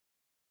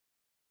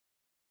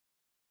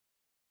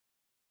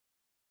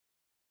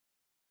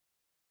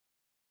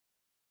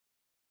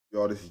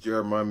Y'all, this is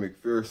Jeremiah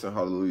McPherson,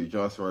 Hallelujah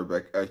Johnson, right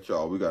back at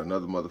y'all. We got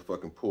another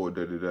motherfucking pull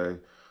day today.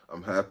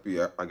 I'm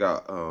happy. I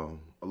got a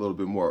little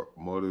bit more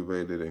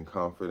motivated and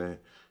confident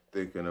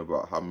thinking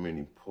about how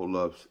many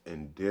pull-ups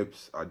and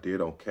dips I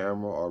did on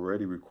camera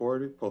already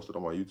recorded, posted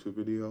on my YouTube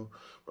video.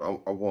 But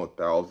I want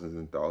thousands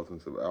and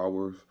thousands of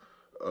hours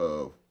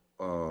of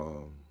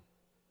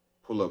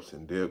pull-ups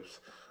and dips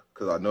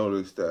because I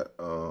noticed that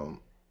on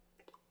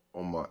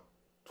my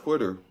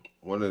Twitter,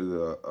 one of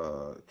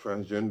the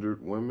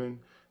transgendered women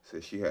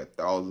said she had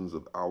thousands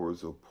of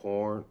hours of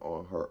porn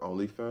on her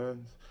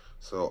OnlyFans.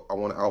 So I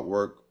want to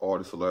outwork all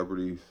the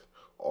celebrities,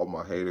 all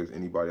my haters,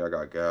 anybody I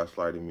got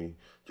gaslighting me,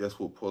 just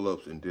with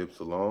pull-ups and dips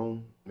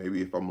alone.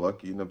 Maybe if I'm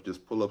lucky enough,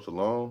 just pull-ups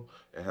alone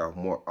and have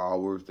more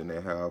hours than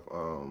they have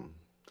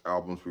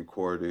albums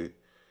recorded,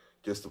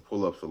 just the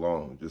pull-ups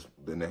alone. Just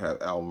then they have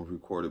albums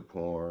recorded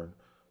porn,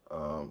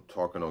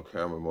 talking on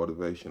camera,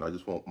 motivation. I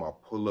just want my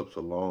pull-ups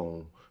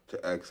alone to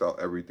X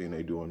out everything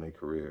they do in their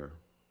career.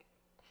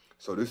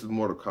 So this is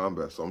Mortal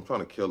Kombat, so I'm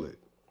trying to kill it.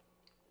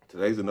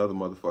 Today's another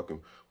motherfucking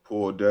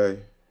pull day.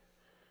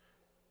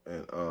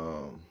 And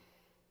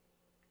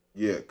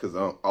yeah, because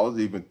I was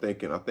even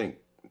thinking, I think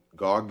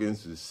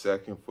Goggins is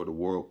second for the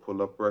world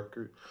pull-up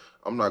record.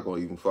 I'm not going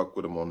to even fuck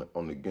with him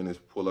on the Guinness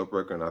pull-up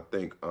record. And I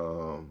think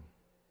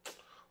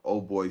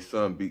old boy's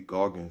son beat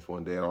Goggins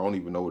one day. And I don't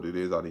even know what it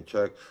is. I didn't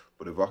check.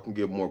 But if I can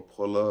get more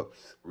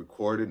pull-ups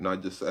recorded,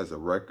 not just as a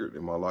record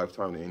in my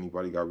lifetime that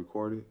anybody got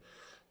recorded,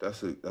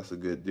 that's a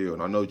good deal.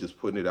 And I know just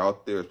putting it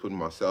out there is putting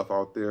myself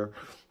out there,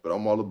 but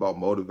I'm all about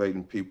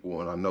motivating people.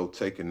 And I know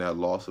taking that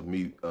loss of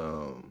me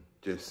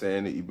just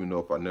saying it, even though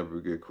if I never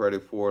get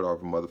credit for it or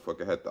if a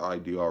motherfucker had the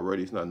idea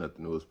already, it's not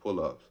nothing new as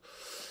pull-ups.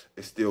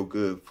 It's still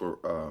good for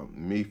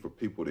me, for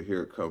people to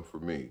hear it come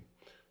from me.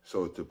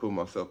 So to put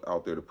myself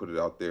out there, to put it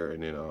out there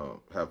and then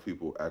have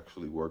people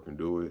actually work and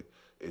do it,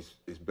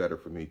 it's better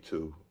for me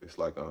too. It's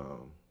like,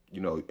 you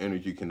know,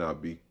 energy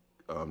cannot be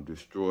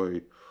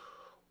destroyed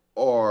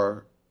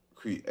or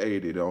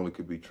created. It only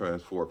could be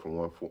transferred from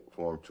one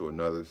form to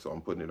another. So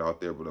I'm putting it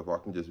out there. But if I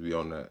can just be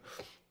on that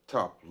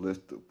top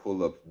list of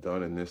pull-ups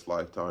done in this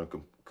lifetime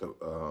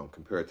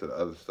compared to the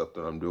other stuff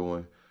that I'm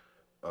doing,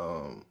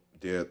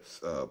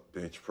 dips,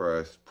 bench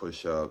press,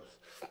 push-ups,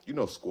 you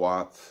know,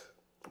 squats,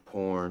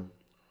 porn,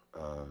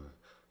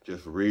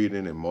 just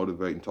reading and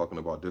motivating, talking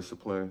about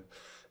discipline.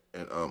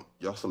 And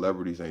y'all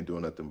celebrities ain't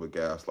doing nothing but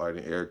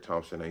gaslighting. Eric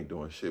Thompson ain't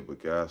doing shit but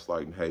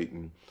gaslighting,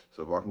 hating.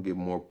 So if I can get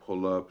more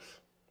pull-ups,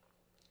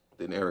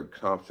 then Eric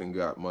Thompson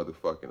got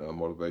motherfucking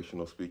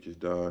motivational speeches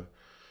done.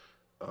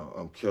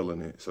 I'm killing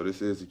it. So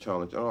this is a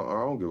challenge. I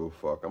don't give a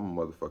fuck. I'm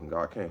a motherfucking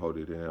guy. I can't hold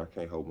it in. I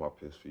can't hold my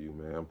piss for you,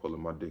 man. I'm pulling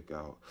my dick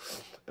out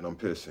and I'm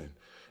pissing.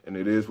 And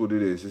it is what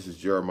it is. This is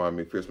Jeremiah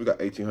McPherson. We got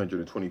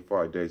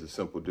 1,825 days of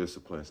simple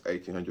disciplines,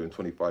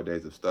 1,825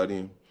 days of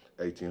studying,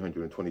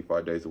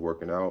 1,825 days of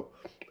working out,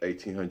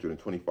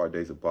 1,825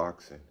 days of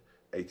boxing,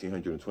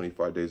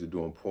 1,825 days of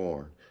doing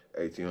porn,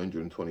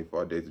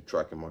 1,825 days of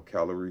tracking my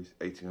calories,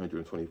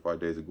 1,825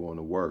 days of going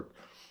to work,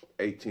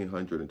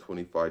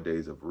 1,825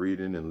 days of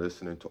reading and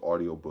listening to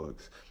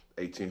audiobooks,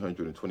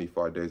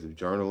 1,825 days of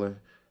journaling,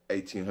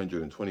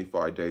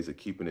 1,825 days of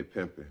keeping it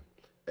pimping,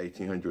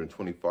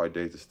 1,825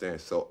 days of staying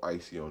so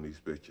icy on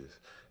these bitches,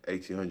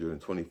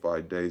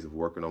 1,825 days of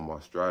working on my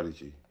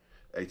strategy,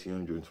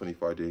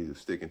 1,825 days of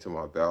sticking to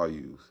my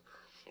values,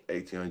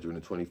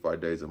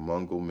 1,825 days of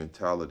Mongol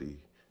mentality,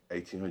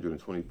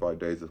 1,825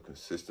 days of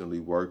consistently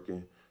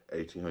working,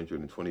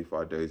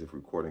 1,825 days of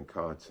recording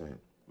content.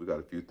 We got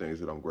a few things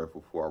that I'm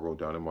grateful for. I wrote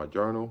down in my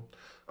journal.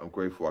 I'm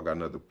grateful I got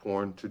another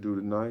porn to do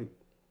tonight.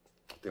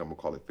 I think I'm gonna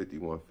call it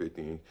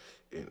 5150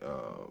 in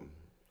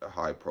a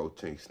high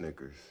protein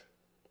Snickers.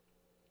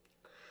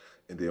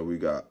 And then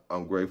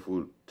I'm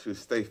grateful to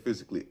stay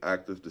physically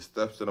active. The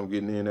steps that I'm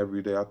getting in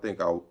every day, I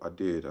think I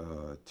did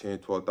 10,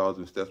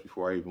 12,000 steps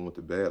before I even went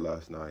to bed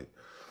last night.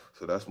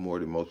 So that's more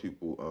than most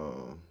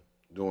people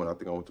doing. I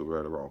think I went to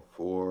bed around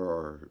 4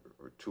 or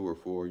 2 or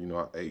 4. You know,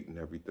 I ate and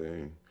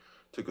everything.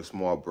 Took a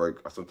small break.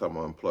 Sometimes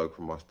I unplug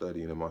from my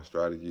studying and my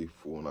strategy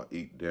for when I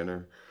eat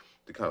dinner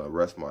to kind of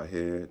rest my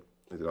head.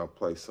 And then I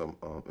play some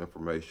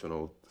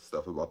informational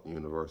stuff about the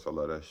universe. I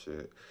love that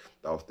shit.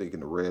 I was thinking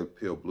the red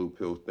pill, blue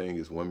pill thing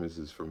is women's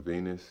is from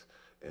Venus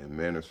and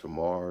men is from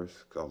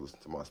Mars. Because I listen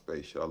to my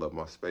space shit. I love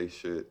my space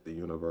shit, the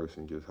universe,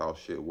 and just how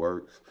shit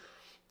works.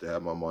 To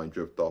have my mind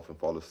drift off and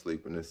fall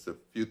asleep. And it's and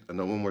then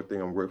one more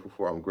thing I'm grateful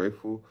for. Well,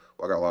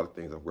 I got a lot of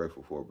things I'm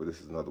grateful for, but this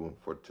is another one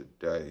for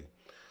today.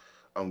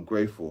 I'm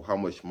grateful how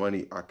much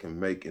money I can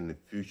make in the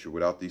future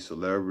without these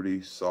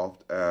celebrities,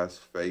 soft-ass,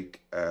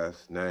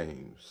 fake-ass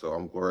names. So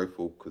I'm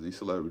grateful because these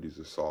celebrities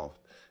are soft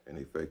and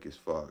they fake as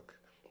fuck.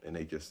 And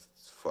they just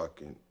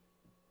fucking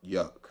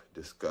yuck,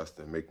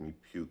 disgusting, make me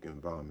puke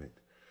and vomit.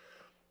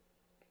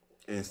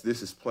 And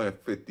this is Plan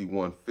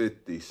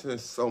 5150.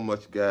 Since so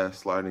much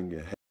gaslighting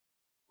and hate,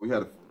 we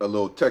had a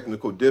little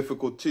technical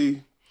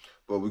difficulty,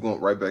 but we're going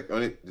right back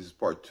on it. This is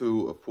part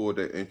 2 of Pull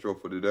Day Intro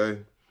for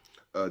today.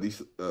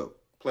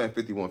 Plan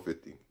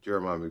 5150,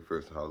 Jeremiah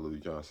McPherson,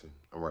 Hallelujah Johnson.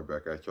 I'm right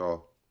back at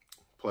y'all.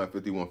 Plan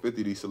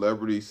 5150, these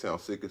celebrities sound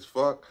sick as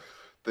fuck.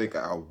 Think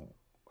I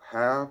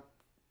have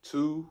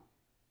to,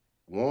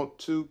 want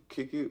to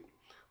kick it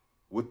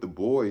with the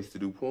boys to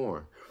do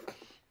porn.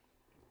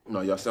 No,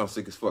 y'all sound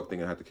sick as fuck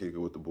thinking I have to kick it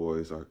with the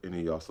boys or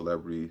any of y'all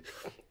celebrities.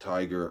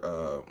 Tiger,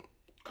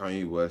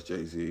 Kanye West,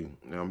 Jay-Z.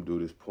 Now I'm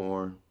doing this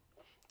porn.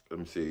 Let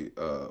me see.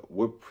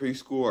 What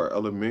preschool or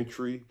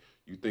elementary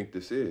you think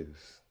this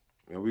is?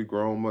 Man, we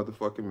grown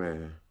motherfucking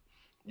man.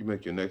 You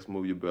make your next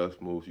move, your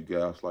best moves. You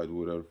gaslight, do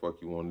whatever the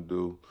fuck you want to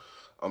do.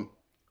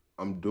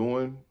 I'm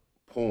doing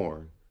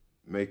porn,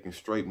 making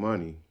straight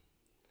money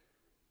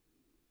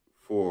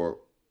for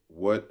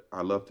what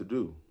I love to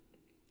do.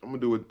 I'm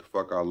gonna do what the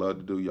fuck I love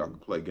to do. Y'all can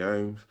play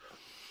games.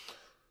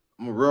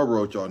 I'm gonna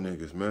railroad y'all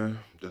niggas, man.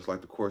 Just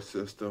like the court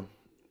system.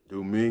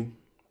 Do me.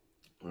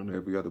 And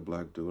every other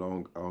black dude.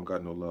 I don't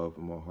got no love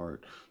in my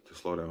heart to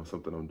slow down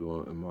something I'm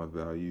doing in my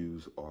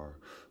values or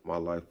my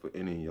life for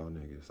any of y'all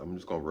niggas. I'm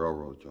just gonna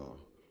railroad y'all.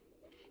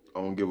 I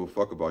don't give a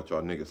fuck about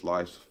y'all niggas'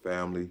 lives,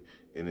 family.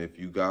 And if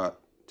you got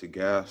to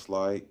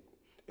gaslight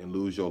and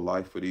lose your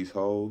life for these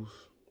hoes,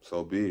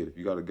 so be it. If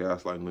you got to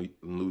gaslight and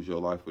lose your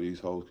life for these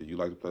hoes because you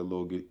like to play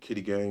little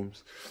kitty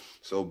games,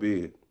 so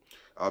be it.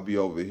 I'll be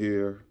over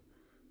here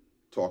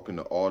talking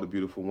to all the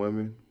beautiful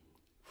women,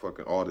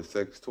 fucking all the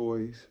sex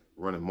toys,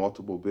 running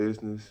multiple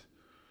business,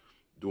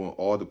 doing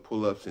all the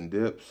pull-ups and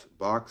dips,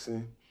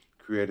 boxing,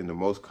 creating the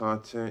most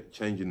content,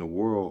 changing the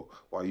world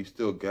while you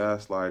still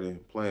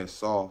gaslighting, playing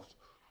soft.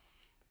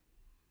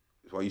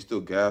 While you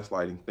still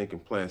gaslighting, thinking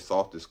playing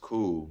soft is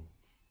cool,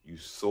 you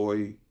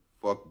soy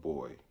fuck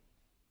boy.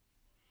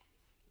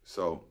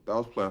 So that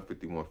was Plan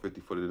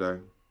 5150 for today.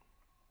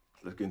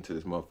 Let's get into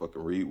this motherfucking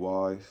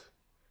Readwise.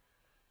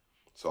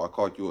 So I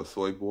called you a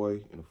soy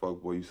boy and a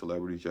fuck boy, you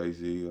celebrity,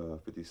 Jay-Z,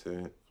 50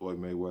 Cent, Floyd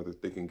Mayweather,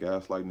 thinking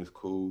gaslighting is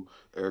cool,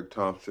 Eric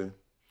Thompson,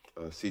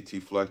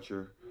 C.T.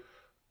 Fletcher,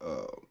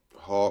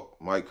 Hawk,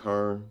 Mike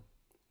Hearn.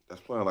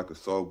 That's playing like a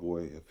soul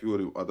boy. A few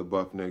of the other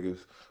buff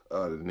niggas.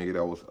 The nigga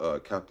that was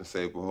Captain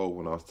Save-A-Ho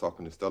when I was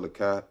talking to Stella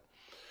Cat.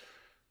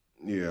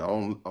 Yeah, I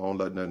don't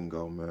let nothing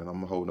go, man.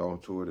 I'm holding on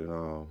to it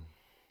and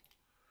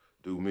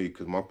do me.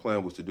 Because my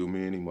plan was to do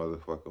me any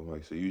motherfucking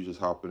way. So you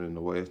just hopping in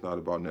the way. It's not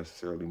about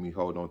necessarily me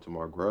holding on to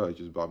my grudge.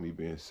 It's about me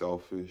being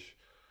selfish,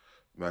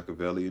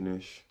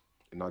 Machiavellian-ish,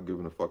 and not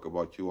giving a fuck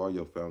about you or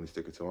your family.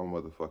 Sticking to my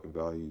motherfucking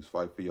values.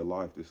 Fight for your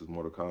life. This is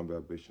Mortal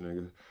Kombat, bitch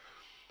nigga.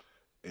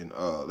 And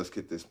let's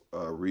get this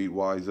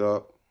Readwise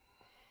up.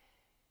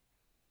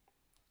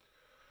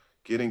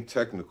 Getting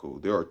technical.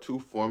 There are two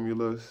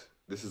formulas.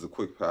 This is a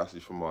quick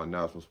passage from my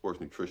National Sports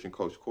Nutrition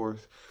Coach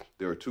course.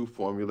 There are two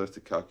formulas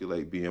to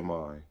calculate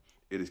BMI.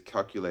 It is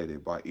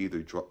calculated by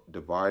either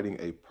dividing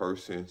a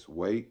person's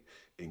weight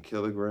in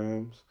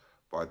kilograms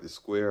by the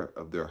square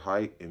of their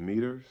height in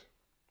meters.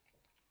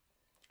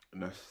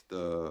 And that's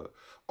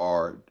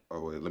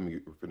wait, let me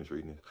finish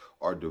reading this.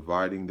 Or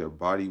dividing their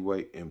body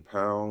weight in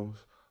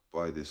pounds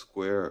by the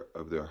square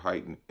of their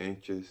height in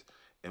inches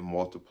and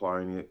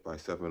multiplying it by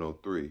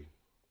 703.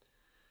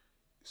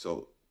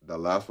 So the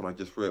last one I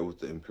just read was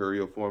the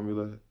imperial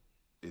formula.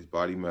 Is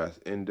body mass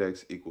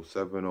index equals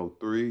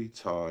 703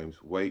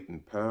 times weight in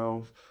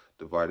pounds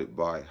divided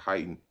by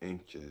height in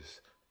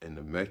inches. And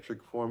the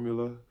metric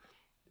formula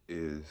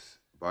is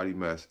body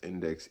mass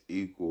index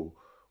equal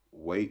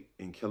weight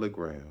in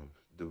kilograms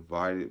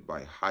divided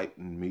by height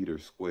in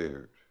meters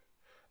squared.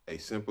 A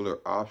simpler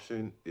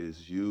option in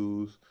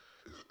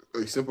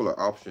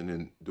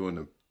doing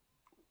the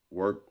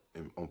work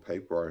on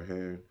paper or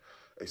hand,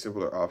 a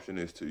simpler option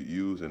is to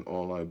use an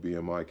online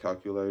BMI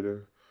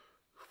calculator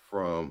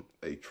from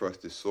a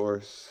trusted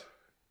source.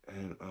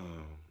 And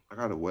I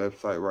got a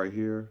website right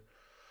here,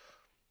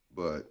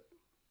 but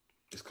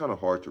it's kind of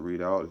hard to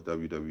read out. It's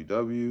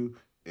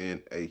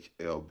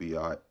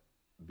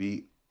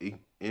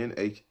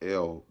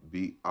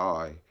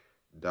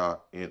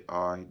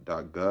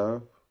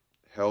www.nhlbi.ni.gov,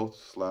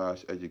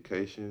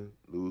 health/education,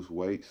 lose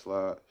weight /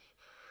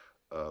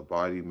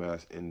 body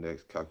mass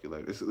index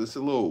calculator. It's a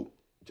little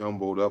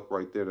jumbled up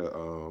right there,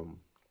 the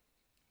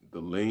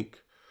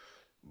link,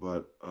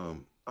 but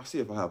I'll see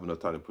if I have enough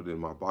time to put it in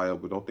my bio,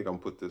 but don't think I'm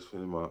gonna put this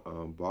in my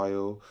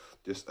bio.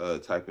 Just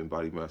type in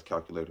body mass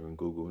calculator in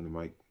Google and it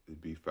might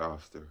be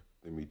faster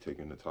than me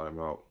taking the time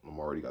out. I'm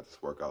already got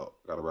this workout.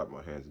 Gotta wrap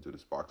my hands into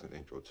this boxing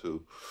intro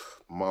too.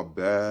 My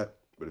bad,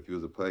 but if you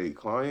was a paid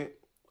client,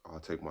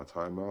 I'll take my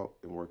time out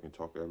and work and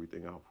talk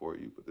everything out for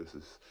you. But this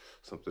is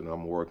something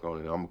I'm working on,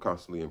 and I'm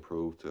constantly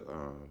improve to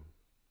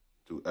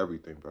do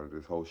everything better,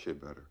 this whole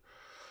shit better.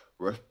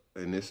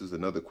 And this is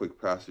another quick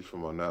passage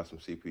from my NASM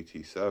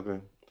CPT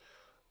 7.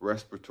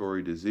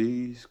 Respiratory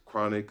disease,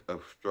 chronic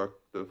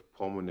obstructive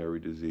pulmonary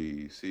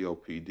disease,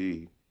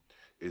 COPD,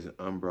 is an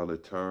umbrella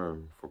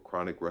term for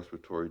chronic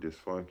respiratory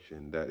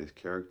dysfunction that is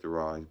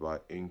characterized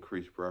by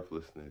increased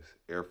breathlessness,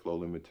 airflow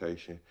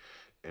limitation,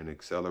 and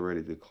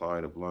accelerated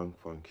decline of lung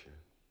function.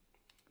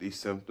 These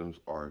symptoms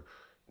are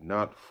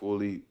not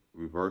fully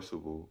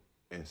reversible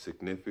and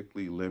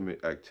significantly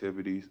limit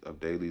activities of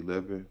daily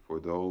living for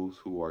those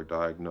who are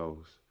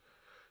diagnosed.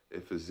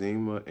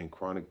 Emphysema and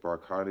chronic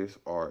bronchitis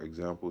are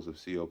examples of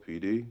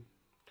COPD.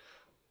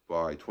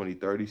 By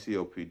 2030,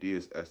 COPD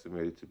is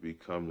estimated to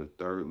become the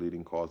third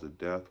leading cause of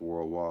death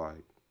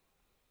worldwide.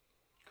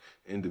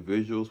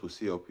 Individuals with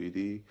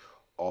COPD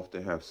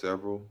often have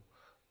several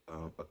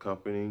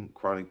accompanying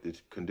chronic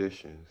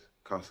conditions.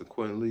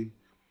 Consequently,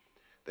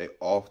 they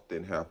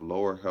often have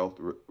lower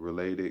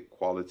health-related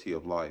quality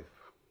of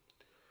life,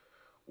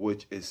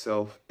 which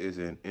itself is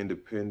an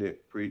independent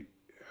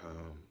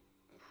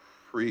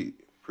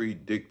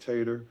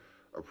predictor,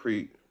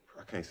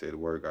 I can't say the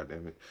word,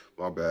 goddammit,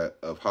 my bad,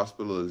 of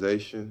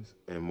hospitalizations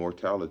and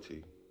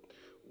mortality.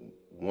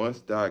 Once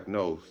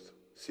diagnosed,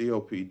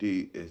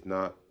 COPD is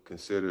not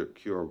considered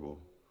curable.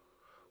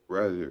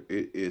 Rather,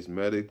 it is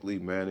medically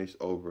managed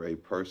over a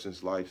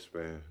person's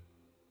lifespan.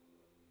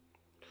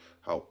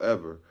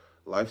 However,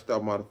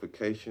 lifestyle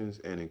modifications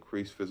and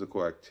increased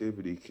physical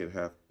activity can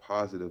have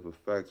positive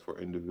effects for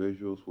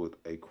individuals with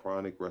a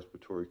chronic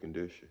respiratory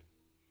condition.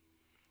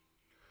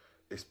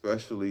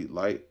 Especially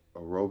light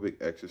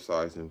aerobic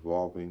exercise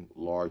involving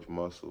large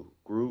muscle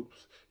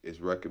groups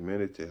is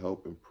recommended to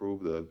help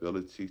improve the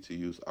ability to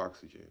use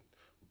oxygen.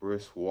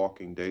 Brisk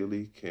walking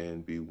daily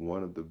can be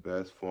one of the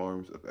best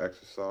forms of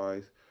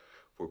exercise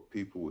for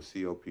people with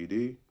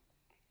COPD.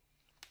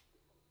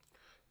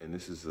 And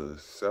this is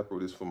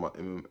this for my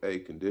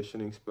MMA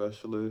conditioning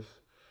specialist.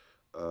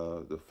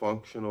 The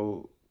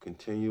functional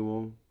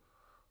continuum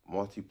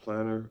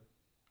multiplanar,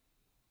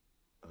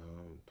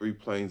 3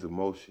 planes of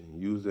motion.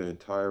 Use the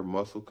entire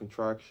muscle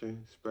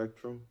contraction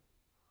spectrum.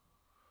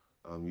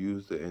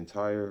 Use the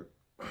entire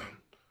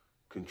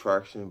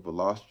contraction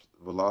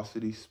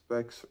velocity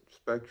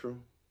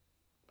spectrum.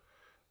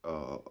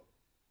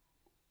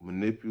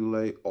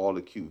 Manipulate all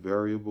acute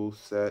variables,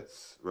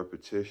 sets,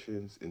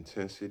 repetitions,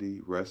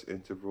 intensity, rest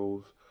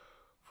intervals,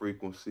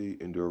 frequency,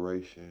 and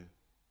duration.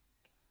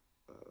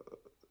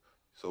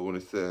 So when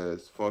it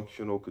says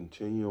functional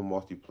continuum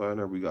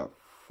multiplanar, we got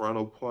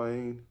frontal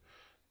plane.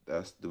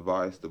 That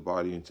divides the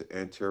body into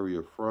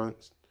anterior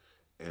fronts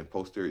and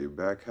posterior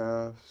back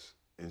halves.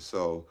 And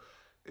so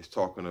it's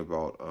talking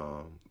about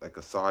like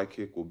a side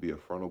kick will be a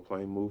frontal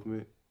plane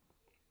movement.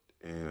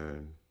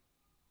 And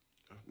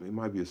it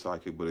might be a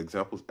side kick, but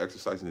examples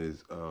exercising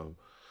is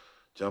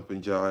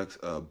jumping jacks,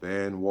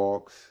 band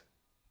walks,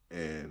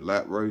 and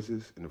lat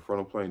raises in the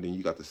frontal plane. Then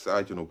you got the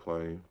sagittal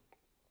plane.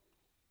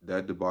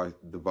 That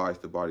divides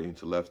the body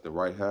into left and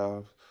right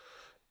halves.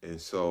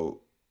 And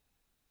so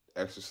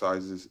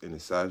exercises in the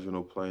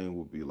sagittal plane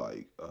would be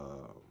like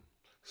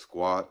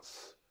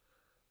squats,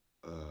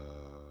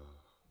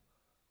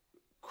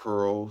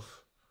 curls,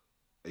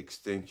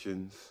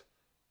 extensions,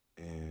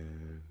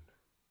 and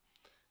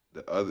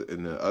the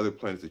other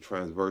plane is the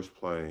transverse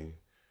plane.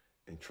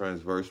 And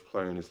transverse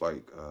plane is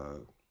like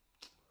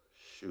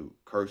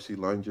curtsy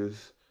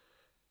lunges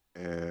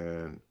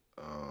and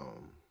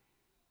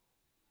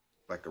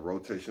like a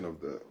rotation of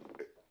the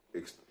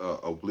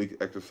oblique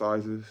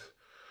exercises.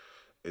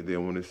 And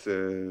then when it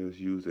says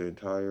use the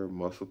entire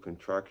muscle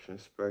contraction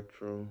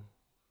spectrum,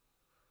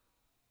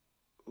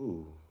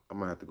 I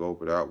might have to go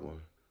over that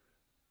one.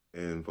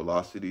 And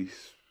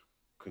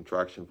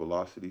contraction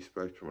velocity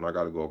spectrum, and I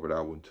got to go over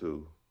that one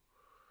too.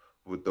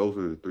 But those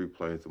are the 3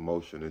 planes of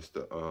motion. It's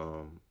the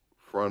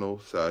frontal,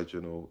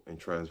 sagittal, and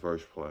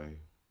transverse plane.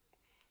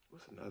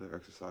 What's another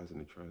exercise in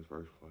the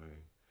transverse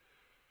plane?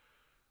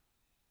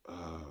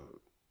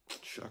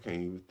 I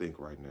can't even think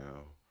right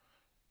now.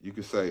 You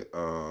could say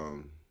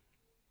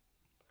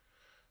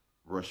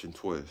Russian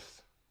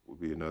twist would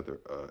be another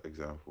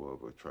example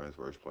of a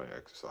transverse plane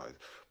exercise.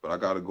 But I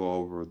got to go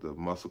over the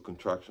muscle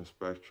contraction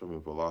spectrum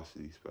and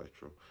velocity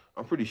spectrum.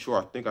 I'm pretty sure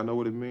I think I know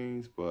what it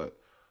means, but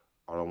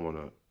I don't want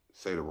to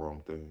say the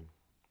wrong thing.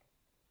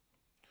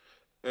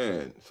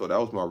 And so that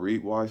was my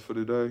read wise for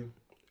today.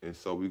 And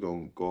so we're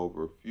going to go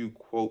over a few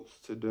quotes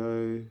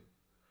today.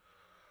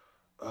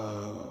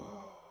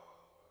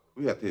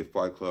 We have to hit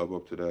Fight Club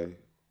up today.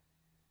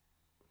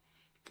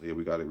 Yeah,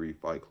 we got to read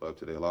Fight Club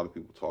today. A lot of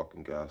people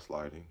talking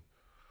gaslighting.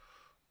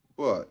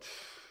 But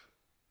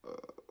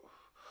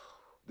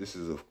this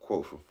is a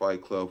quote from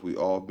Fight Club. We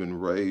all been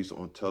raised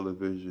on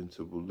television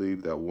to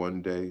believe that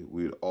one day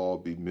we'd all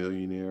be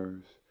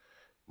millionaires,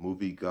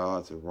 movie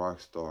gods, and rock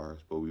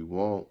stars, but we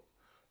won't.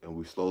 And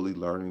we're slowly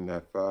learning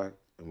that fact,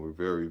 and we're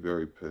very,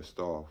 very pissed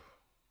off.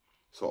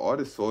 So all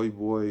this soy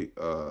boy,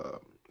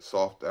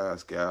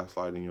 soft-ass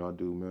gaslighting y'all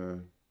do,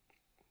 man,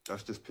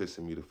 that's just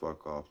pissing me the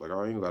fuck off. Like,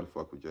 I ain't got to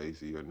fuck with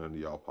Jay-Z or none of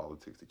y'all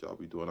politics that y'all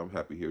be doing. I'm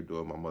happy here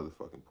doing my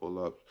motherfucking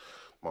pull-ups,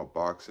 my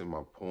boxing,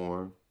 my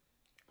porn,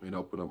 and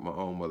open up my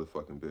own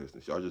motherfucking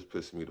business. Y'all just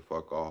pissing me the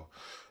fuck off.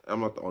 And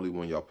I'm not the only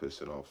one y'all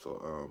pissing off,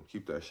 so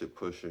keep that shit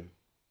pushing.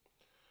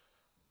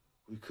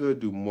 We could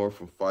do more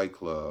from Fight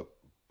Club,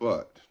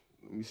 but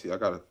let me see. I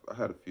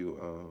had a few,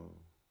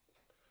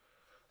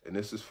 and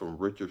this is from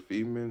Richard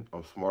Feynman.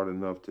 I'm smart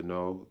enough to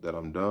know that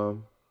I'm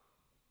dumb.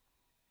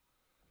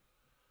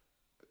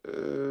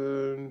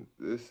 And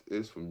this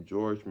is from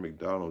George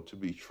MacDonald. To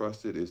be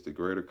trusted is a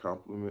greater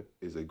compliment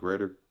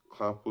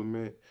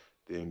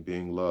than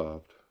being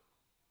loved.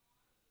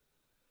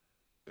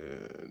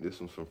 And this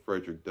one's from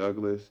Frederick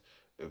Douglass.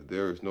 If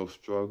there is no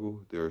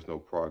struggle, there is no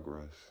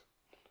progress.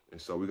 And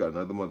so we got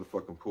another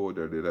motherfucking pull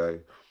there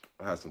today.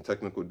 I had some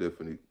technical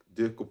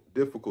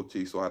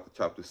difficulty, so I have to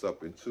chop this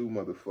up in two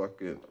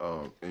motherfucking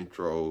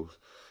intros.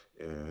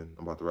 And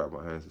I'm about to wrap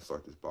my hands and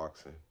start this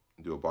boxing.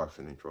 Do a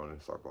boxing intro and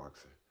then start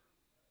boxing.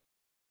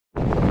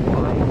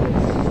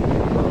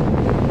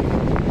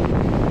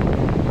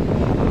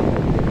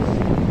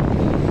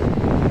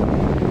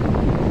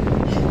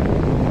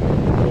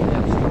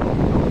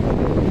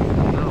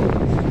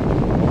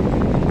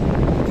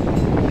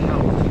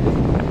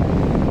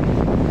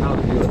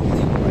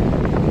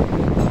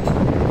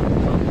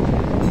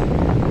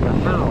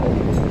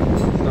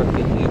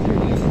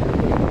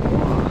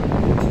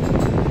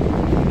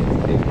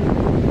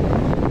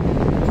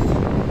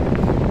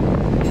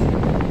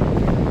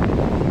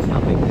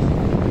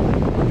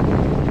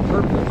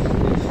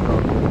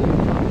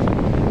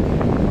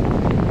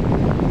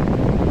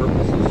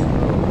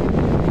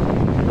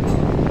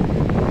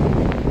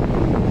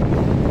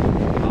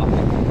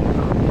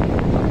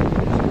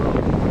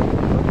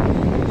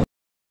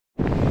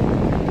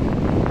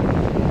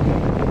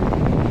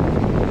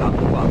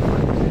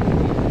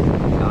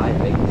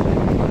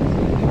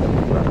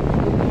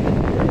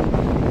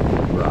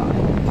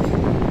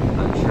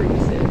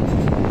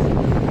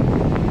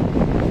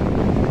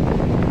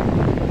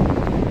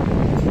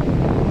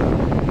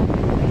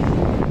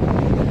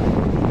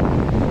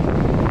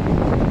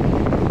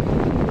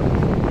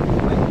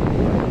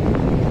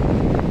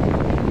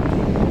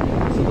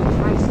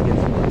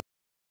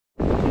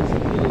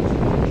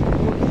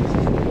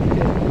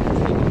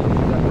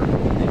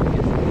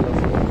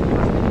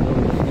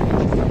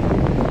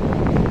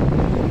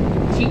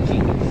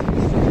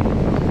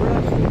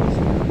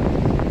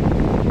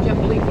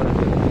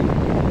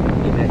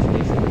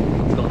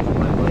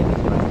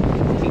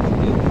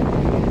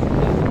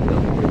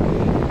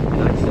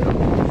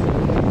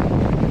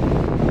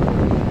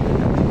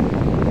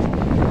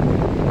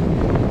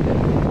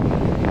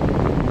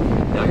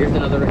 Here's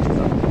another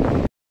exercise.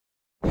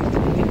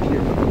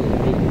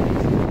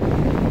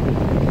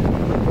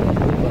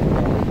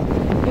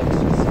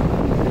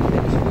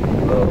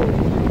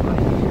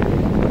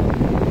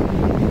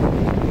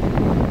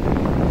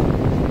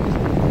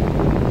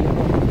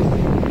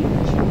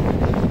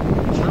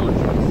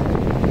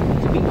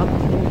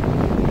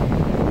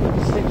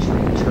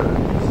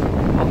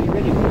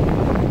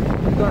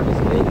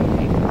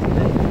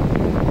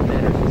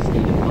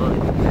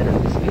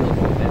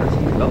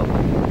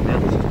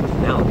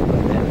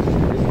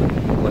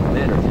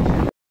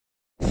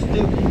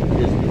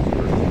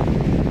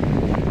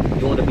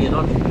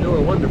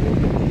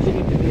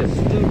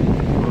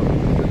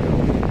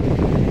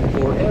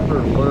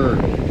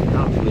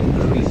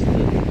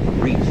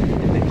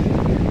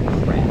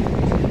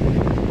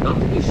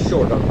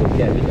 Short on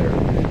vocabulary,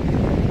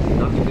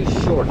 not to be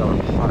short on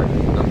heart,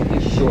 not to be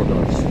short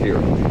on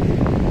spirit,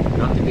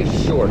 not to be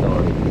short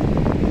on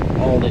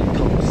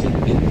all-encompassing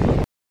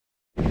influence.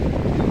 You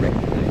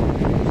recognize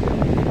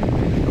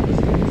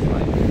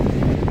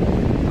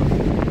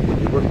when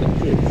you work with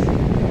kids,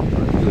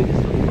 doing this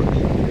little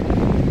workshop,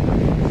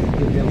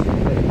 give them some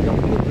credit.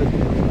 Don't feel good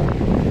now.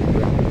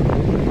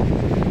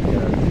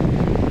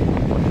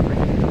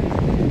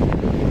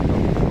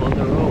 On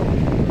their own,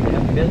 they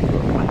have been through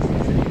a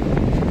licensing.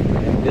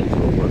 Been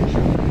through a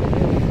workshop,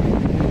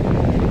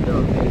 but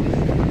they're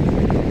amazing.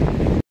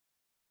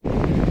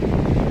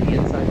 The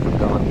inside for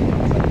God, the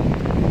outside.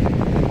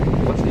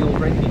 What's the old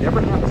rate? You never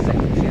have a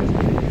second chance to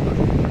do it.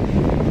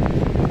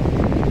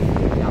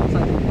 The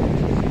outside of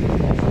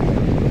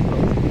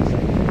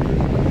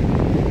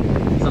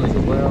somebody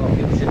says, well,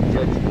 people shouldn't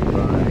judge you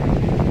by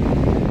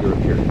your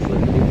appearance.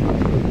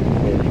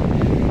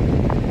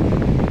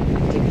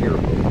 Take care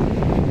of them.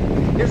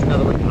 Here's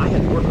another one. I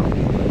had to work on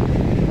people.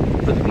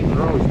 For the people who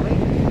are always late.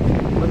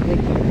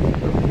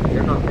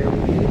 They're not there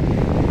with you.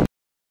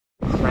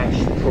 Crash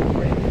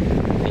program.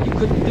 And you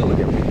couldn't do it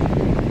every week.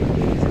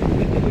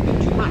 It would be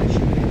too much.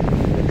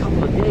 In a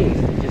couple of days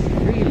to just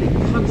really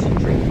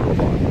concentrate for a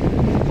while.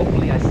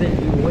 Hopefully I send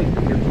you away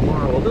from here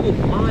tomorrow a little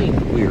mind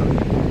weary.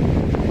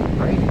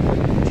 Right?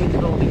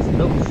 Taking all these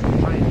notes and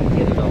trying to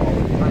get it all,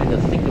 trying to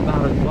think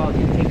about it while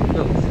you take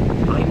notes.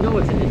 I know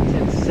it's an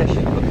intense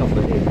session of a couple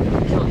of days, but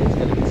I'm telling you, it's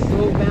going to be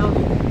so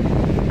valuable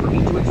for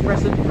me to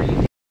express it for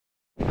you.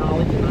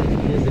 Knowledge and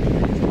ideas and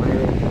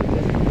inspiring.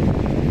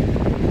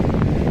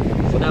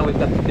 So now we've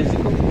got the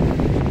physical,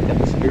 we've got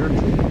the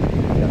spiritual, we've got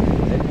the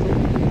mental,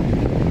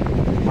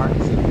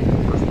 parts of the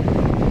personal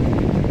development.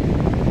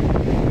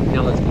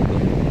 Now let's keep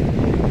going.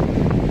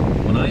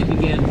 When I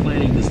began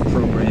planning this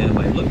program,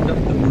 I looked up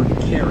the word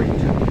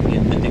character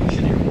in the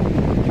dictionary.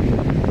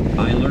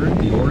 I learned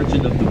the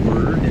origin of the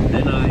word, and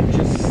then I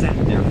just sat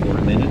there for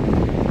a minute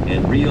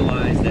and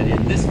realized that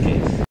in this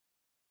case,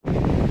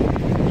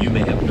 you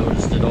may have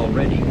noticed it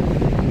already.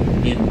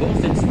 In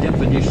both its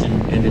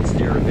definition and its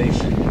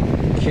derivation,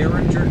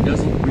 character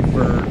doesn't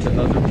refer to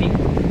other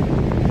people.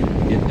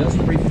 It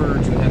doesn't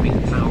refer to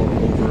having power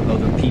over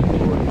other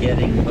people or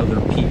getting other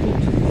people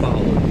to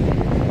follow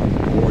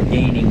you or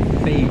gaining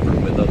favor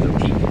with other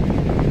people.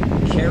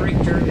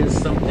 Character is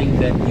something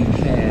that you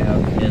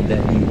have and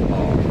that you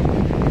are.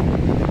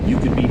 You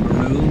could be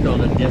marooned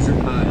on a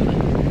desert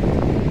island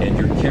and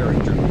your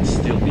character would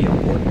still be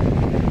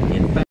important.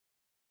 In fact,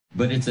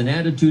 but it's an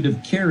attitude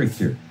of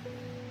character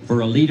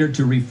for a leader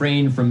to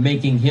refrain from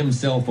making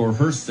himself or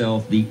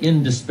herself the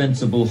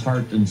indispensable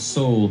heart and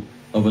soul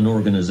of an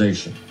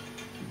organization.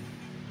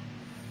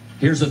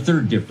 Here's a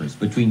third difference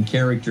between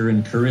character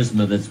and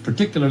charisma that's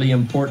particularly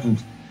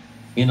important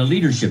in a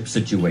leadership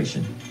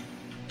situation.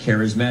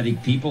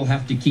 Charismatic people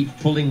have to keep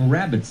pulling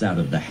rabbits out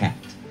of the hat.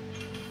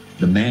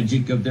 The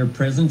magic of their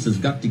presence has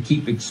got to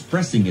keep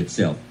expressing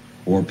itself,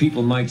 or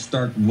people might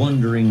start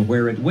wondering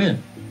where it went.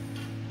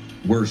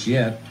 Worse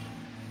yet,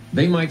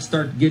 they might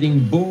start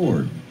getting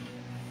bored.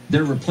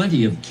 There were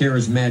plenty of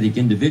charismatic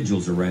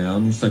individuals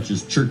around, such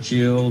as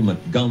Churchill,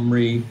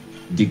 Montgomery,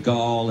 de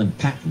Gaulle, and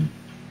Patton.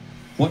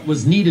 What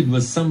was needed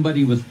was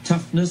somebody with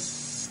toughness,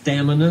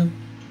 stamina,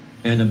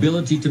 and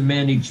ability to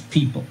manage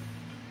people.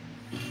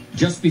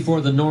 Just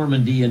before the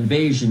Normandy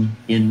invasion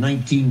in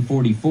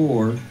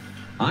 1944,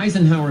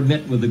 Eisenhower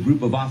met with a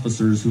group of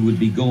officers who would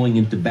be going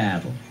into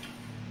battle.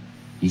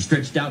 He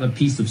stretched out a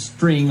piece of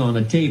string on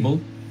a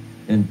table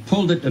and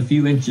pulled it a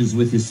few inches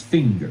with his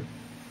finger.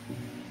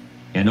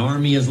 An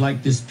army is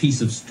like this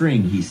piece of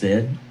string, he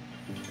said.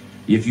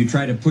 If you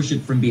try to push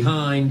it from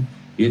behind,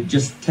 it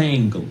just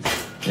tangles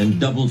and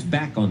doubles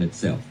back on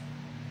itself.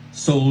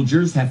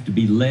 Soldiers have to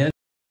be led.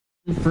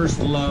 First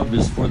love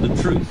is for the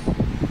truth,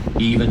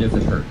 even if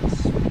it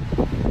hurts.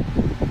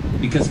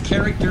 Because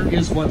character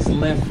is what's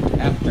left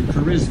after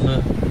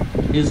charisma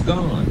is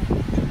gone.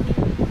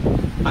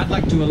 I'd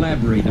like to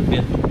elaborate a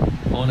bit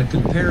on a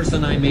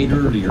comparison I made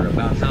earlier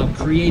about how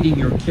creating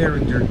your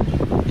character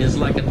is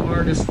like an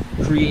artist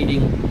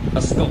creating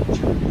a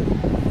sculpture.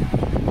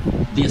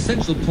 The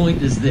essential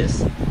point is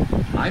this: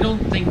 I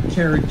don't think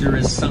character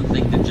is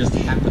something that just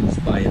happens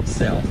by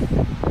itself,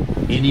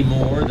 any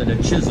more than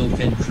a chisel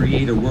can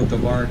create a work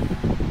of art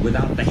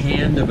without the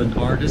hand of an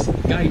artist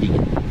guiding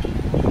it.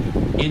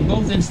 In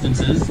both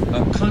instances,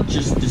 a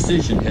conscious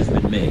decision has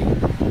been made.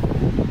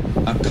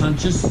 A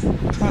conscious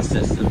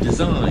process of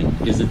design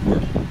is at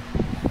work.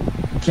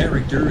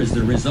 Character is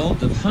the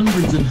result of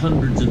hundreds and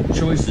hundreds of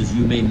choices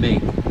you may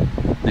make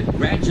that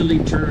gradually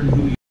turn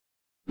who you are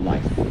in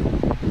life.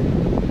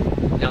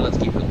 Now let's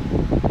keep going.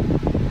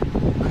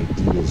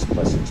 Ideas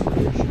plus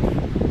inspiration.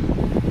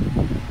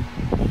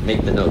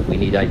 Make the note, we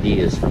need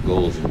ideas for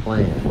goals and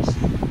plans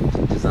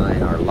to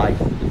design our life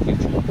for the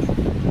future.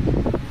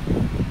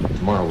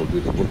 Tomorrow we'll do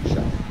the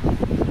workshop,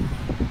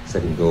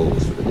 setting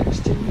goals for the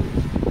next 10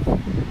 years.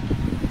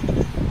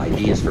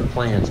 Ideas for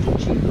plans to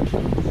achieve the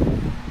plans.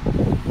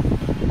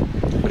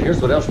 But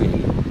here's what else we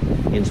need: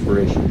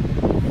 inspiration.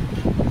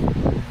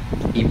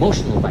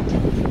 Emotional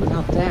vitality.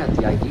 Without that,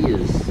 the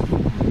ideas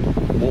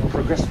won't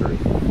progress very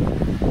far.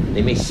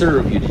 They may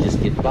serve you to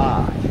just get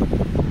by,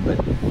 but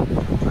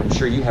I'm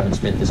sure you haven't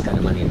spent this kind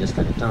of money and this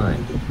kind of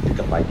time to pick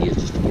up ideas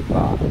just to get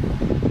by.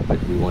 But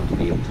we want to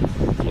be able to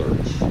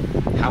flourish.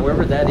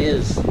 However, that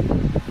is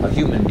a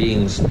human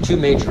being's two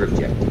major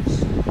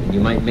objectives. And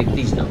you might make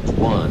these notes.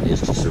 One is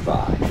to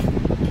survive.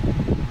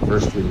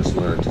 First, we must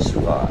learn to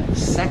survive.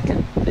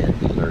 Second, then,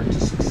 we learn to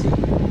succeed,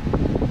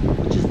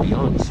 which is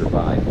beyond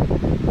survival.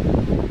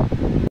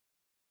 You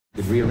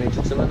could rearrange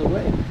it some other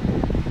way.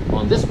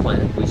 On this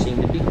planet, we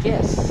seem to be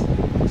guests.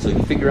 So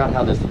you figure out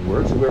how this one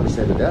works, whoever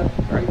set it up,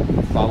 right?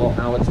 You follow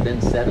how it's been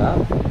set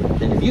up.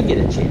 Then if you get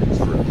a chance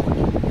for a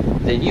plan,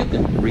 then you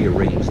can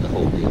rearrange the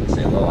whole deal and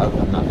say, well, I'm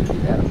not going to do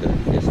that, I'm going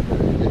to do this, I'm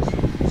going to do this.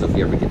 So if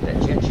you ever get that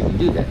chance, you can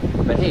do that.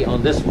 But hey,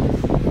 on this one,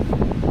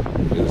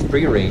 it was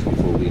prearranged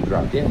before we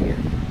dropped in here.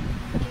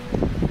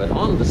 But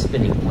on the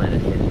spinning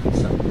planet heading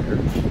somewhere,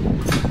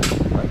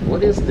 right,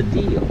 what is the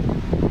deal?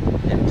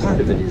 And part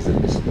of it is a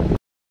mystery.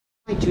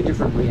 Two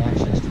different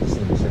reactions to the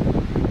same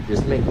symbol.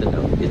 Just make the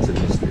note, it's a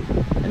mystery.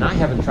 And I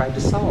haven't tried to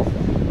solve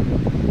that.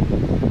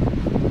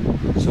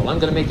 So I'm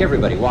going to make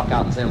everybody walk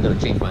out and say, I'm going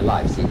to change my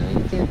life. See, now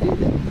you can't do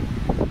that.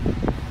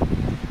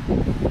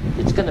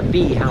 It's going to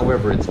be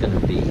however it's going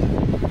to be.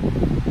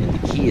 And the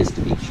key is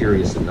to be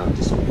curious and not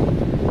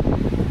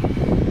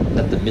disappointed.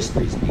 Let the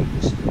mysteries be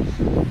mysteries.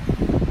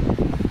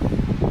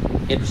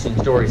 Interesting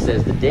story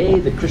says the day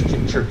the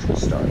Christian church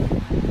was started,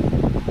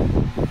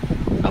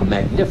 a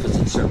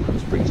magnificent sermon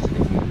was preached. And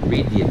if you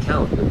read the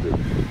account of the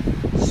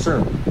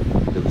sermon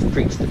that was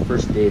preached the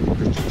first day the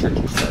Christian church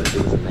was started,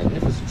 it was a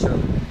magnificent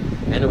sermon.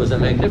 And it was a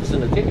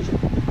magnificent occasion.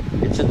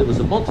 It said there was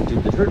a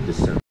multitude that heard this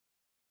sermon.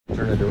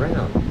 Turn it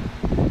around.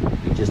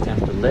 You just have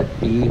to let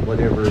be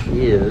whatever it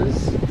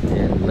is,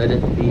 and let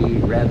it be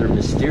rather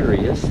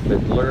mysterious,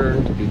 but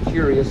learn to be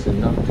curious and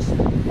not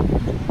disappointed.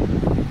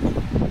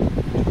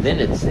 Then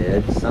it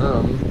said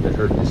some that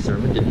heard this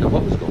sermon didn't know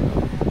what was going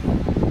on.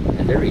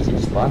 And they're easy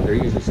to spot. They're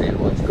usually saying,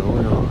 what's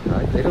going on,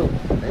 right? They don't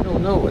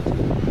know what's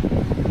going on.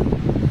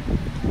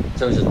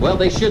 So he says, well,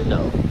 they should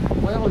know.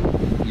 Well,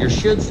 your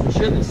shoulds and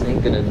shouldn'ts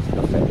ain't going to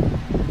affect it.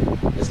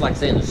 It's like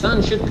saying the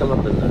sun should come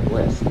up in the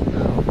west.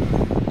 No,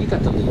 you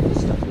got to leave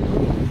this stuff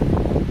alone.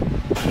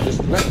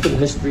 Just let the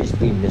mysteries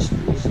be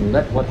mysteries, and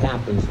let what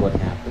happens, let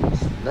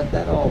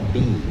that all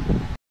be.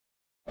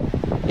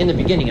 In the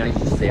beginning, I used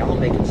to say, I'll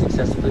make it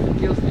successful if it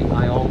kills me.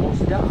 I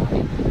almost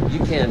died. You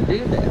can't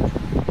do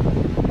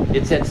that.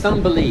 It said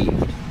some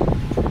believed.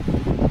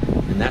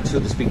 And that's who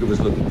the speaker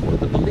was looking for,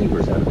 the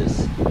believers out of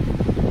this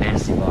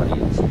massive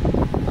audience,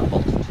 a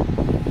multitude.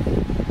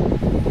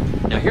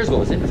 Now, here's what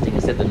was interesting.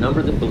 It said the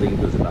number that believed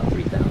was about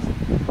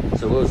 3,000.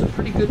 So it was a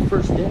pretty good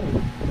first day.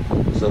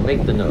 So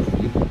make the note.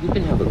 You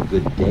can have a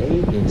good day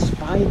in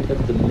spite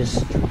of the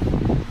mystery.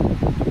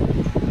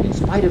 In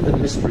spite of the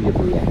mystery of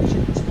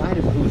reaction, in spite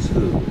of who's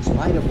who, in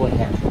spite of what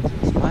happens,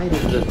 in spite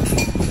of the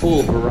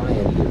full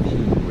variety of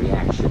human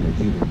reaction and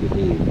human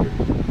behavior,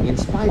 in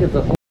spite of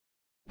the whole,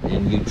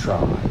 then you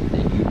try,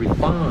 then you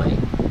refine,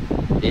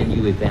 then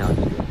you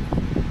evaluate,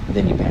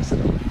 then you pass it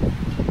on.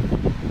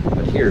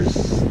 But here's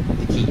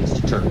the key, is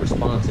to turn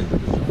response into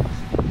results.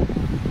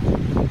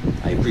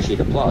 I appreciate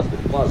applause,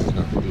 but applause is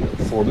not the deal.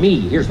 For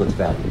me, here's what's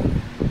valuable,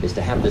 is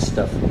to have this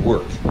stuff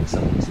work in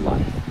someone's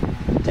life.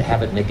 To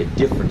have it make a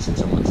difference in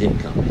someone's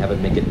income, have it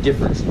make a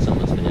difference in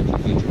someone's financial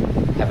future,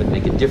 have it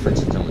make a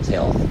difference in someone's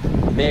health,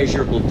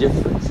 measurable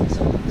difference in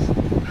someone's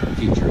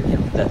future and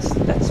health.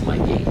 That's my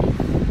game.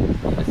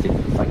 And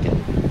if I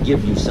can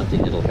give you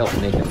something that'll help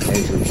make a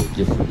measurable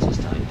difference as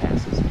time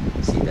passes,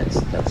 see,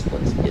 that's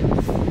what's it.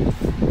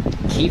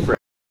 Key for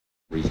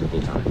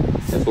reasonable time.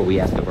 That's what we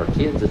ask of our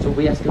kids. That's what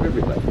we ask of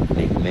everybody.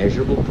 Make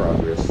measurable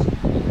progress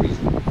in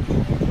reasonable.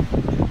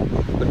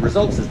 But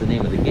results is the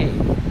name of the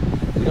game.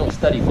 We don't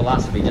study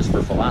philosophy just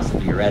for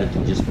philosophy, or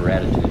attitude just for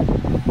attitude,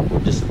 or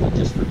discipline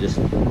just for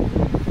discipline.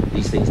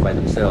 These things by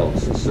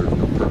themselves serve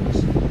no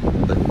purpose.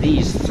 But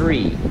these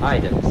three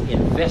items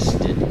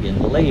invested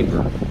in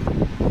labor,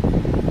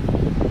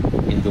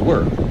 in the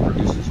work,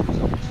 produces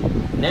results.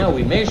 Now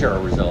we measure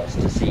our results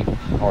to see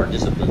how our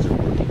disciplines are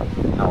working,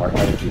 how our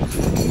attitudes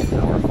are working,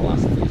 how our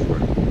philosophy is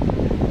working.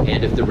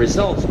 And if the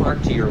results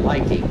aren't to your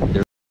liking,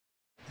 they're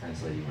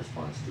translating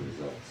response to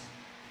results.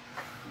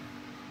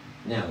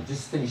 Now,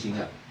 just finishing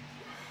up,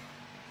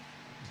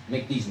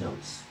 make these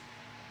notes.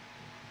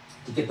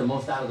 To get the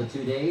most out of the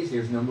 2 days,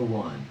 here's number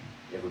one.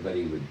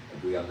 Everybody would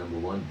agree on number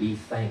one. Be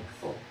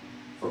thankful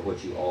for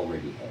what you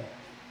already have.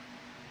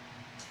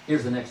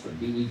 Here's the next one.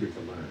 Be eager to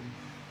learn.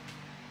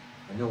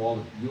 I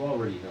know you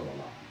already know a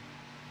lot.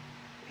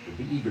 But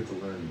be eager to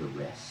learn the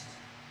rest.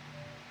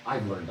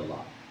 I've learned a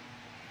lot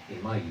in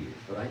my years,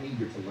 but I'm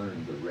eager to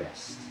learn the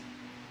rest.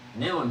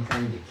 Now I'm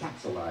trying to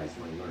capsulize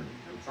my learning.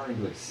 I'm trying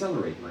to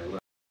accelerate my learning.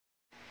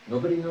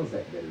 Nobody knows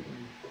that better than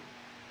me.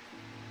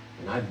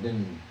 And I've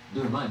been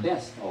doing my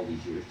best all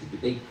these years to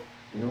debate,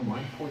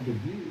 my point of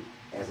view,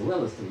 as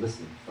well as to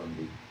listen from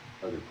the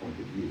other point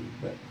of view.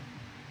 But,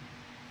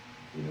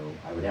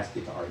 I would ask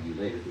you to argue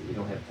later, but we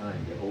don't have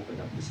time to open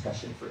up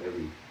discussion for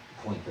every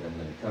point that I'm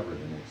going to cover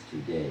in the next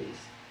 2 days.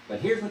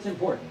 But here's what's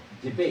important.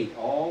 Debate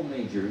all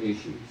major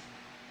issues.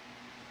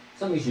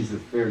 Some issues are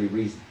fairly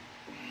reasonable,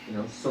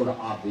 sort of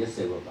obvious.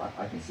 Say, well,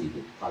 I can see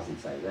the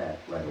positive side of that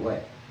right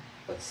away.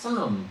 But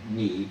some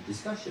need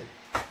discussion.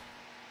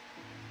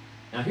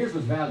 Now here's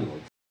what's valuable.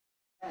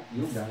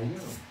 You'll die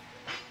young.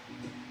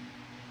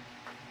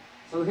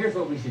 So here's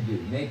what we should do.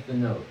 Make the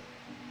note,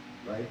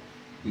 right?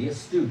 Be a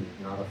student,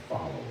 not a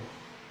follower.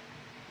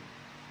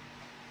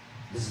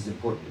 This is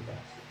important to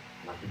pastor.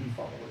 Not to be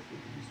followers, but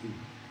to be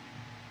students.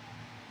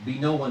 Be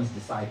no one's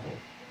disciple,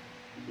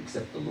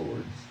 except the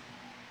Lord's.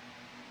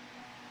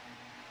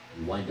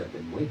 You wind up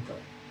in Waco,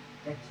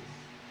 Texas.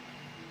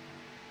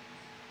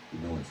 Be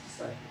no one's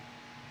disciple.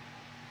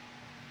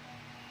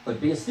 But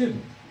be a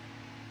student.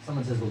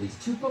 Someone says, well, these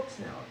 2 books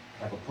now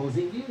have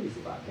opposing views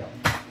about health.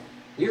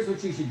 Here's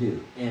what you should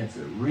do.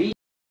 Answer. Read.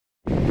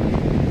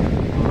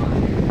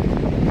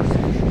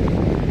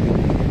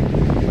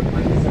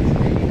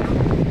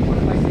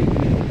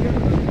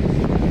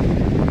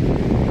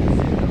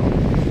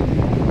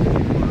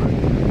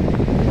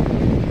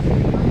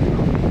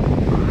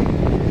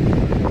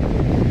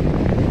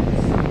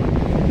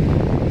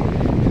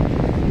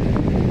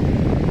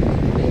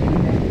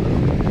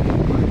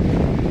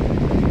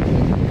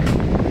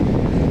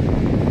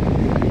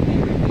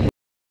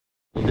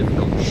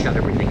 Shut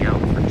everything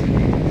out for 2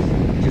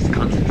 days. Just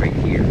concentrate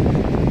here.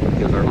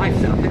 Because our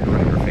life's out there,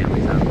 right? Our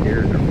family's out there,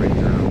 and our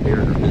friends are out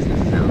there, and our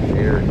business is out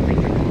there, and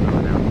things are going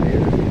on out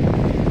there.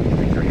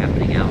 Things are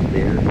happening out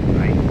there,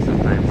 right?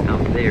 Sometimes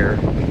out there,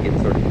 we get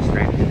sort of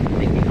distracted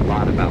thinking a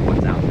lot about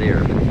what's out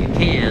there. But if you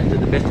can, to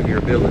the best of your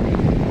ability,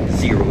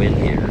 zero in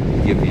here,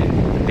 give you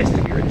the best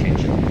of your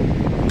attention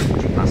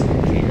that you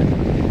possibly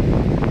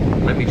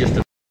can. Let me just...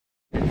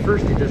 At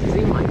first, it doesn't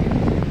seem like it.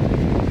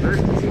 At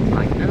first, it seems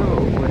like,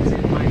 no, what's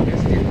in my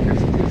best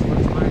interest is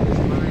what's mine is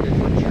mine,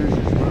 and what's yours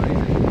is mine.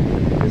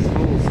 And this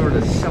whole sort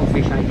of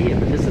selfish idea,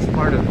 but this is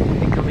part of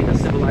becoming a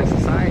civilized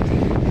society,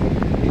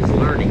 is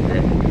learning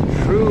that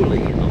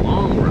truly, in the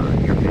long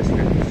run, your best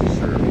interest is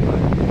served by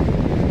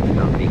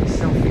not being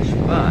selfish.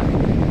 But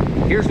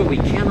here's what we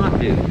cannot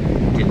do: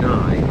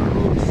 deny our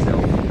own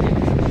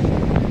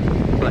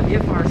self-interest. But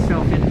if our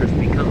self-interest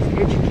becomes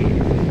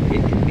educated,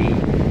 it can be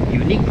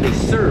uniquely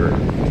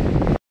served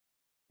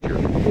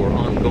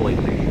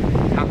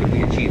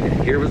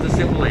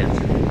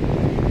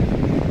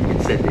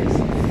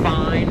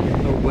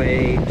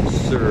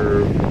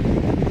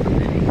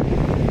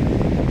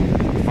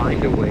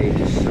find a way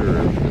to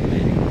serve the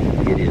many.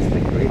 It is the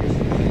greatest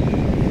key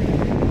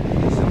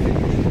to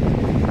self-interest.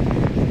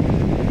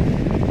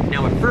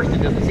 Now, at first,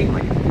 it doesn't seem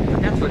like it,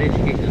 but that's what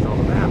education is all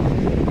about.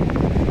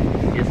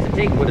 Is to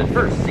take what at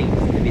first seems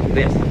to be the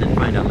best and then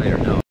find out later,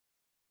 no,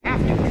 you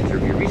have to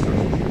conserve your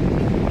resources.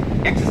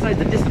 Exercise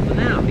the discipline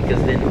now,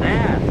 because then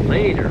that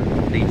later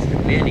leads to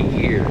many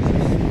years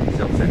of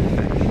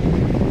self-satisfaction.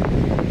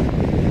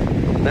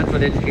 That's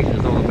what education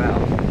is all about.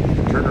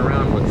 To turn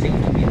around what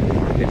seems to be the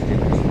more best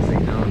interest and say,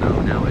 no,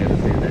 now I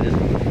understand that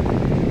isn't good.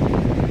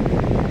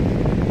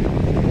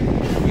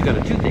 You got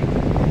a two things.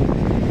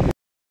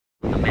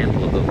 The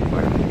mantle above the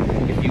fire.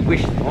 If you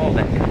wish all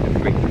that kind of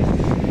greatness,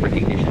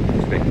 recognition,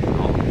 respect, and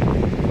all,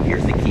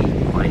 here's the key.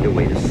 Find a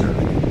way to serve.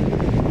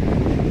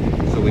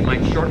 So we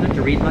might shorten it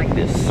to read like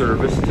this: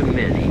 service to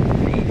many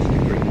leads to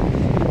greatness.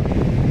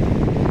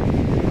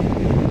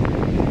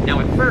 Now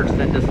at first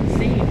that doesn't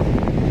seem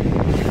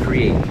to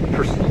create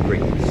personal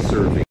greatness,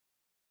 serving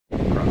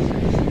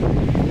process.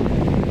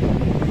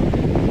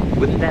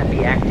 Wouldn't that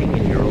be acting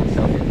in your own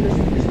self-interest,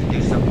 is to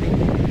do something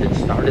that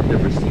started the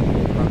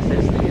receiving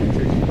process? The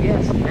answer is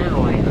yes.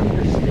 Now I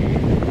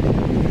understand.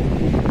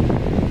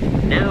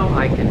 Now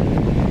I can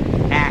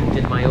act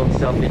in my own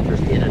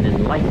self-interest in an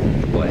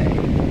enlightened way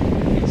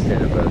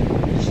instead of a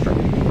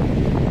destructive one.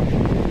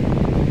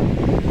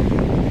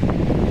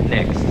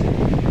 Next,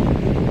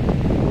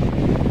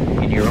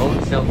 in your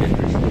own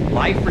self-interest,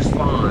 life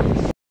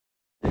responds.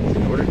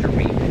 In order to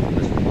reap, you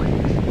must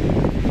plant.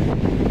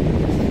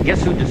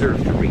 Guess who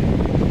deserves to reap?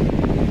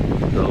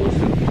 Those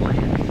who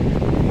plant.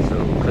 So,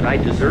 could I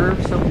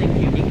deserve something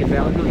unique and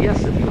valuable?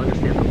 Yes, if you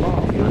understand the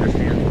law, if you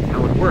understand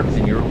how it works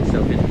in your own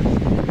self-interest.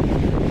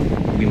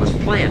 We must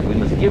plant, we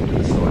must give to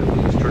the soil,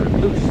 we must turn it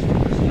loose, we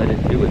must let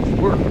it do its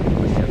work, we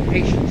must have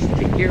patience,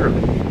 take care of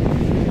it.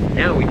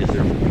 Now we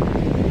deserve to reap.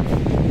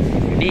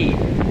 If you need,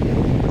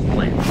 you must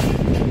plant.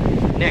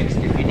 Next,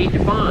 if you need to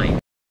find,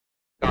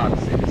 God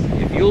says,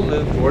 if you'll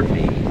move toward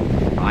me,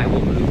 I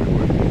will move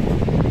toward you.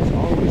 It's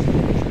always the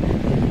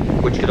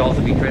question. Which could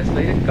also be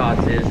translated,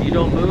 God says, you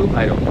don't move,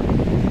 I don't move.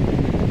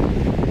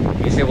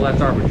 You say, well,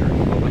 that's arbitrary.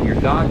 Well, when you're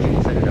God, you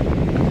can set it up.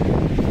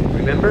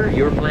 Remember,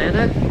 your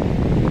planet,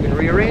 you can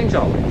rearrange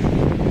all this.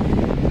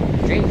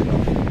 Change it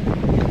all.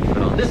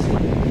 But on this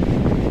one,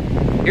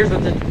 here's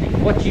what's interesting.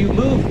 What you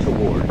move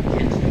toward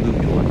tends to move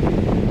toward you.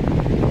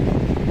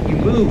 You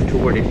move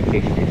toward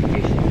education.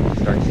 Education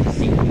starts to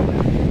seek you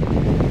out.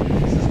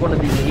 This is one of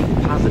the unique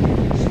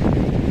positives